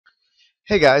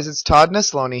Hey guys, it's Todd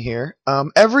Nesloney here.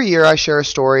 Every year I share a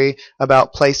story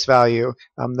about place value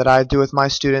that I do with my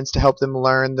students to help them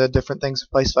learn the different things of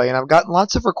place value. And I've gotten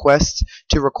lots of requests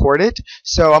to record it,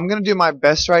 so I'm going to do my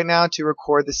best right now to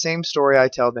record the same story I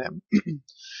tell them.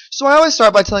 So I always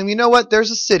start by telling them, you know what,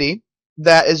 there's a city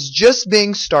that is just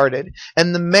being started,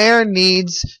 and the mayor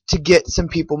needs to get some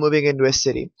people moving into his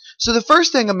city. So the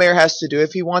first thing a mayor has to do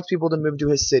if he wants people to move to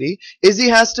his city is he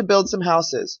has to build some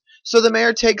houses. So the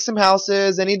mayor takes some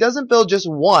houses, and he doesn't build just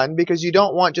one because you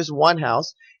don't want just one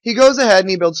house. He goes ahead and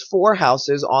he builds 4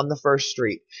 houses on the first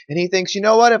street. And he thinks, you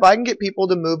know what, if I can get people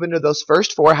to move into those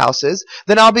first 4 houses,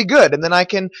 then I'll be good. And then I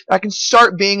can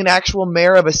start being an actual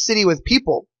mayor of a city with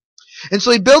people. And so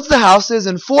he builds the houses,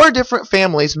 and 4 different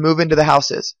families move into the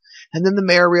houses. And then the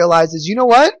mayor realizes, you know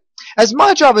what? As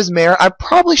my job as mayor, I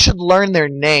probably should learn their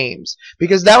names,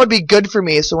 because that would be good for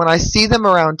me. So when I see them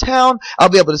around town, I'll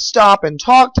be able to stop and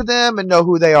talk to them and know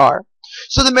who they are.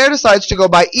 So the mayor decides to go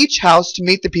by each house to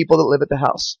meet the people that live at the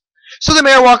house. So the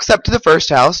mayor walks up to the first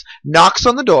house, knocks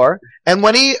on the door, and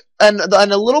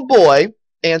a little boy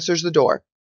answers the door.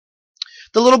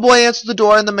 The little boy answers the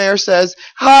door, and the mayor says,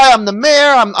 "Hi, I'm the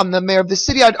mayor. I'm the mayor of the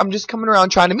city. I'm just coming around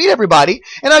trying to meet everybody,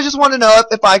 and I just want to know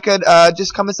if I could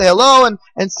just come and say hello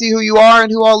and see who you are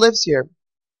and who all lives here."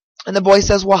 And the boy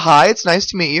says, "Well, hi, it's nice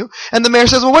to meet you." And the mayor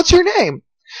says, "Well, what's your name?"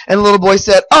 And the little boy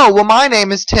said, "Oh, well, my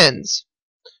name is Tins."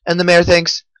 And the mayor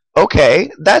thinks,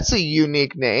 "Okay, that's a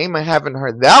unique name. I haven't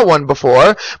heard that one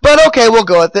before, but okay, we'll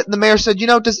go with it." And the mayor said,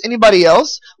 "Does anybody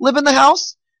else live in the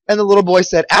house?" And the little boy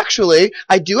said, "Actually,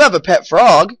 I do have a pet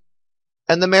frog."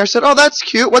 And the mayor said, "Oh, that's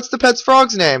cute. What's the pet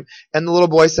frog's name?" And the little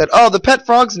boy said, "Oh, the pet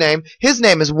frog's name, his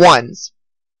name is Ones."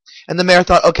 And the mayor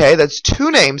thought, okay, that's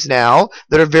 2 names now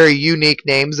that are very unique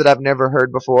names that I've never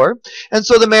heard before. And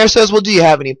so the mayor says, "Well, do you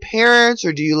have any parents,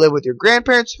 or do you live with your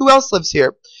grandparents? Who else lives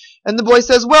here?" And the boy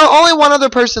says, "Well, only one other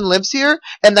person lives here,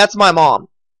 and that's my mom."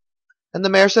 And the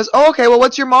mayor says, "Oh, okay, well,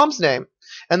 what's your mom's name?"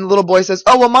 And the little boy says,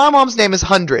 "Oh, well, my mom's name is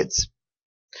Hundreds."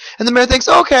 And the mayor thinks,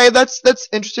 okay, that's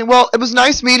interesting. Well, it was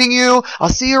nice meeting you. I'll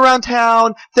see you around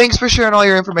town. Thanks for sharing all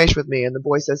your information with me. And the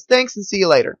boy says, "Thanks, and see you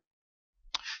later."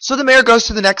 So the mayor goes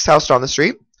to the next house down the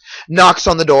street, knocks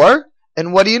on the door,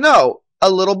 and what do you know? A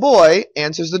little boy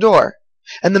answers the door.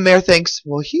 And the mayor thinks,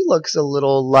 well, he looks a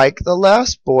little like the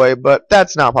last boy, but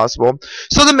that's not possible.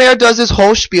 So the mayor does his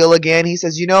whole spiel again. He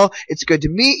says, it's good to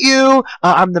meet you.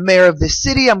 I'm the mayor of this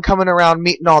city. I'm coming around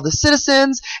meeting all the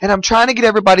citizens, and I'm trying to get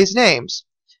everybody's names.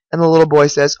 And the little boy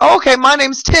says, "Oh, okay, my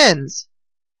name's Tins."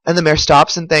 And the mayor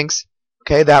stops and thinks,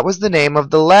 okay, that was the name of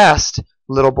the last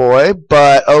little boy,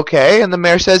 but okay. And the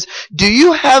mayor says, "Do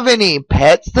you have any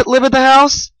pets that live at the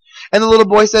house?" And the little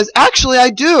boy says, "Actually, I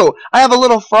do. I have a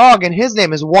little frog, and his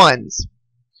name is Ones."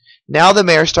 Now the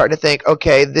mayor's starting to think,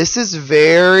 okay, this is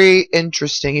very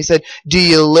interesting. He said, "Do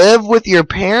you live with your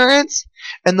parents?"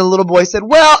 And the little boy said,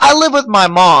 "Well, I live with my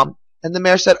mom." And the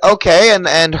mayor said, "Okay,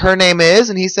 and her name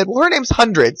is?" And he said, "Well, her name's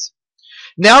Hundreds."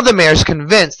 Now the mayor's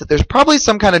convinced that there's probably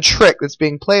some kind of trick that's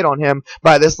being played on him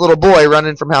by this little boy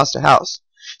running from house to house.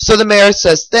 So the mayor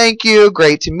says, "Thank you,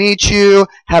 great to meet you,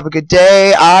 have a good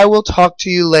day, I will talk to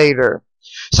you later."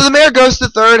 So the mayor goes to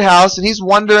the 3rd house, and he's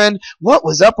wondering what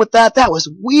was up with that. That was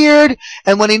weird.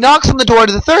 And when he knocks on the door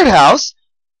to the 3rd house,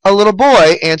 a little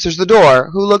boy answers the door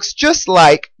who looks just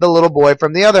like the little boy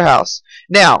from the other house.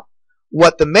 Now,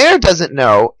 what the mayor doesn't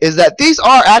know is that these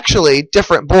are actually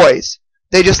different boys.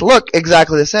 They just look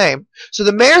exactly the same. So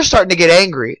the mayor's starting to get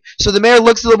angry. So the mayor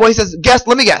looks at the little boy and says,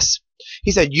 let me guess.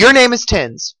 He said, "Your name is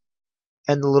Tins."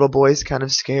 And the little boy's kind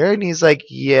of scared, and he's like,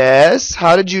 "Yes,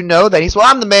 how did you know that?" He says, "Well,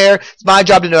 I'm the mayor. It's my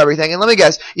job to know everything. And let me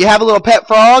guess, you have a little pet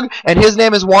frog, and his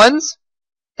name is Ones?"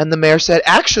 And the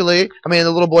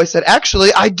little boy said,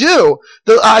 "Actually, I do.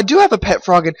 I do have a pet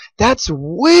frog, and that's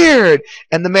weird."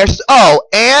 And the mayor says, "Oh,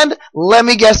 and let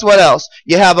me guess what else.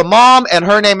 You have a mom, and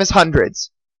her name is Hundreds."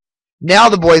 Now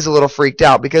the boy's a little freaked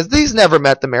out because he's never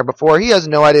met the mayor before. He has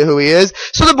no idea who he is.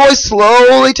 So the boy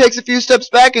slowly takes a few steps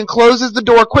back and closes the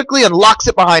door quickly and locks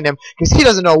it behind him because he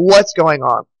doesn't know what's going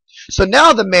on. So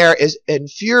now the mayor is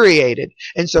infuriated.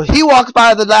 And so he walks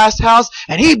by the last house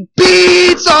and he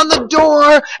beats on the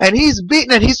door, and he's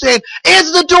beating it. He's saying,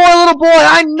 "Answer the door, little boy.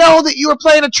 I know that you are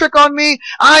playing a trick on me.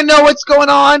 I know what's going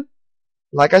on."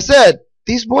 Like I said,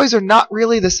 these boys are not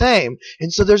really the same.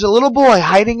 And so there's a little boy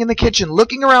hiding in the kitchen,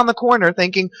 looking around the corner,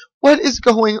 thinking, what is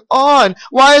going on?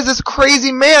 Why is this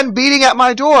crazy man beating at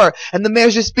my door? And the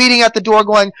mayor's just beating at the door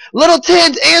going, "Little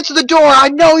Tins, answer the door. I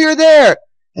know you're there."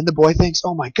 And the boy thinks,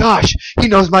 oh my gosh, he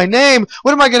knows my name.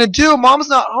 What am I going to do? Mom's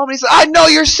not home. And he says, "I know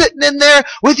you're sitting in there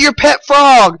with your pet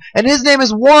frog, and his name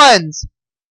is Ones."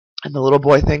 And the little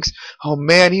boy thinks, oh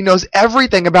man, he knows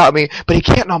everything about me, but he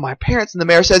can't know my parents. And the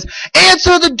mayor says,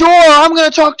 answer the door! I'm going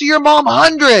to talk to your mom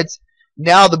hundreds!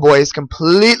 Now the boy is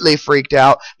completely freaked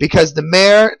out because the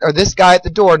mayor, or this guy at the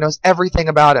door, knows everything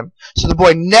about him. So the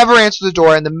boy never answers the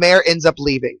door, and the mayor ends up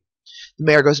leaving. The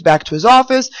mayor goes back to his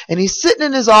office, and he's sitting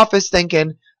in his office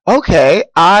thinking, okay,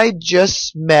 I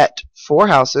just met 4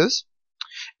 houses.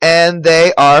 And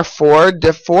they are four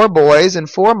boys and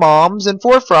 4 moms and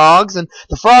 4 frogs, and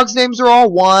the frogs' names are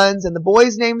all ones, and the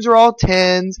boys' names are all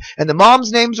tens, and the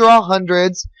moms' names are all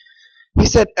hundreds. He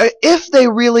said, if they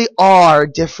really are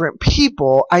different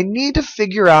people, I need to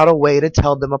figure out a way to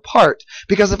tell them apart.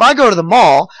 Because if I go to the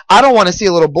mall, I don't want to see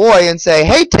a little boy and say,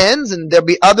 hey, tens, and there'll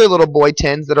be other little boy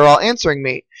tens that are all answering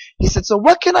me. He said, so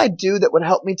what can I do that would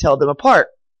help me tell them apart?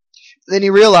 Then he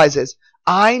realizes,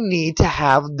 I need to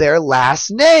have their last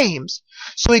names.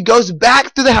 So he goes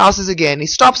back through the houses again. He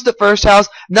stops at the first house,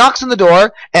 knocks on the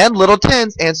door, and little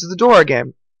tens answers the door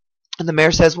again. And the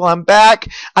mayor says, well, I'm back.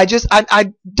 I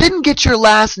didn't get your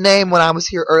last name when I was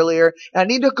here earlier, and I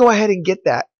need to go ahead and get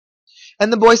that.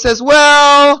 And the boy says,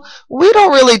 well, we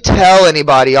don't really tell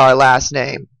anybody our last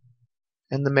name.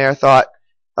 And the mayor thought,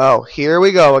 oh, here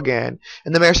we go again.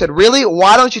 And the mayor said, really?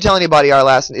 Why don't you tell anybody your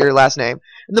last name?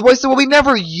 And the boy said, well, we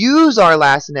never use our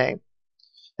last name.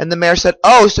 And the mayor said,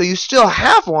 oh, so you still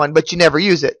have one, but you never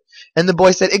use it. And the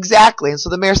boy said, exactly. And so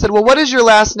the mayor said, well, what is your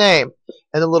last name?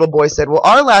 And the little boy said, well,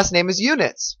 our last name is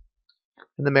Units.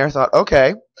 And the mayor thought,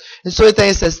 okay. And so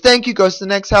he says, thank you, goes to the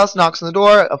next house, knocks on the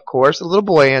door. Of course, the little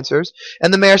boy answers.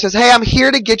 And the mayor says, hey, I'm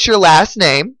here to get your last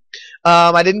name.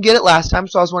 I didn't get it last time,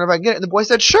 so I was wondering if I could get it. And the boy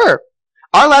said, sure.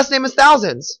 Our last name is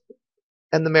Thousands.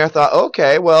 And the mayor thought,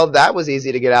 okay, well, that was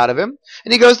easy to get out of him.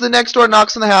 And he goes to the next door,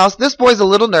 knocks on the house. This boy's a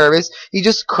little nervous. He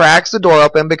just cracks the door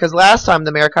open because last time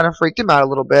the mayor kind of freaked him out a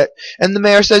little bit. And the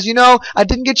mayor says, you know, I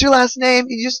didn't get your last name.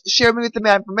 You just shared me with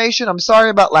my information. I'm sorry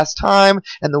about last time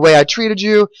and the way I treated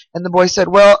you. And the boy said,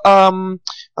 well,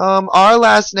 our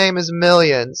last name is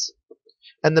Millions.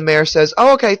 And the mayor says,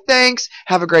 oh, okay, thanks.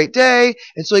 Have a great day.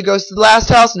 And so he goes to the last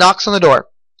house, knocks on the door.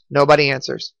 Nobody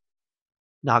answers.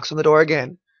 Knocks on the door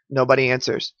again. Nobody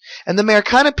answers. And the mayor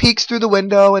kind of peeks through the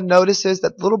window and notices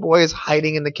that the little boy is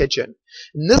hiding in the kitchen.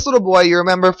 And this little boy, you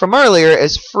remember from earlier,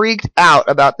 is freaked out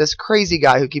about this crazy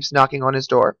guy who keeps knocking on his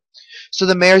door. So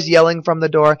the mayor's yelling from the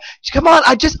door, come on,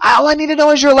 all I need to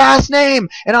know is your last name,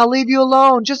 and I'll leave you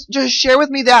alone. Just share with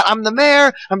me that. I'm the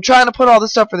mayor. I'm trying to put all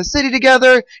this stuff for the city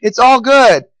together. It's all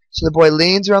good. So the boy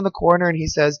leans around the corner and he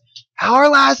says, our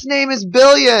last name is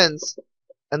Billions.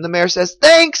 And the mayor says,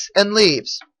 thanks, and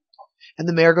leaves. And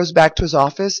the mayor goes back to his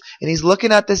office, and he's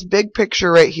looking at this big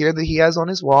picture right here that he has on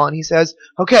his wall, and he says,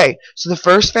 okay, so the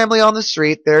first family on the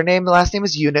street, their last name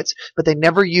is Units, but they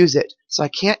never use it, so I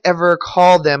can't ever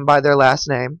call them by their last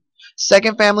name.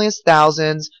 Second family is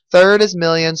Thousands, third is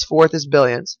Millions, fourth is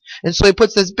Billions. And so he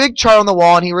puts this big chart on the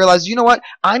wall, and he realizes, you know what,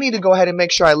 I need to go ahead and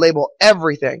make sure I label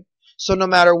everything. So no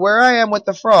matter where I am with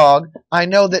the frog, I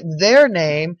know that their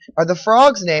name, or the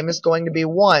frog's name, is going to be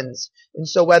ones. And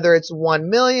so whether it's 1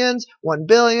 millions, 1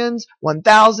 billions,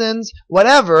 1,000s,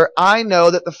 whatever, I know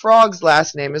that the frog's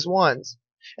last name is ones.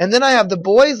 And then I have the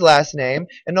boy's last name,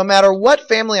 and no matter what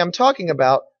family I'm talking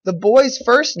about, the boy's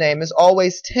first name is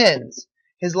always tens.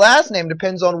 His last name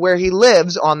depends on where he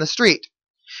lives on the street.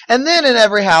 And then in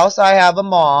every house I have a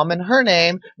mom, and her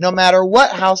name, no matter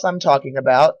what house I'm talking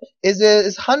about,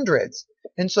 is hundreds.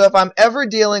 And so if I'm ever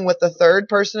dealing with the third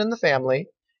person in the family,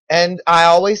 and I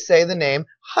always say the name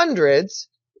hundreds,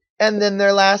 and then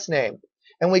their last name.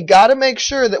 And we got to make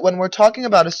sure that when we're talking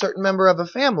about a certain member of a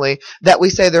family, that we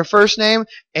say their first name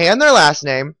and their last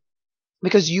name,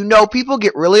 because you know people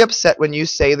get really upset when you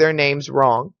say their names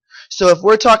wrong. So if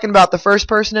we're talking about the first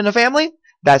person in a family,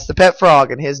 that's the pet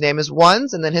frog, and his name is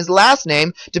Ones, and then his last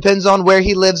name depends on where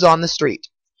he lives on the street.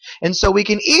 And so we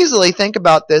can easily think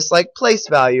about this like place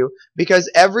value, because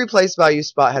every place value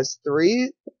spot has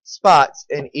 3 spots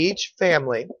in each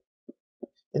family.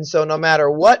 And so no matter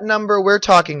what number we're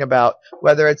talking about,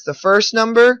 whether it's the first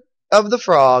number of the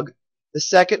frog, the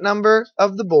second number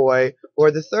of the boy,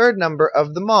 or the third number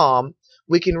of the mom,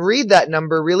 we can read that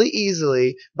number really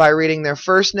easily by reading their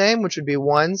first name, which would be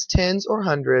ones, tens, or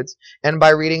hundreds, and by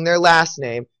reading their last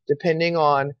name, depending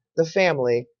on the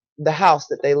family, the house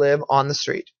that they live on the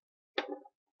street.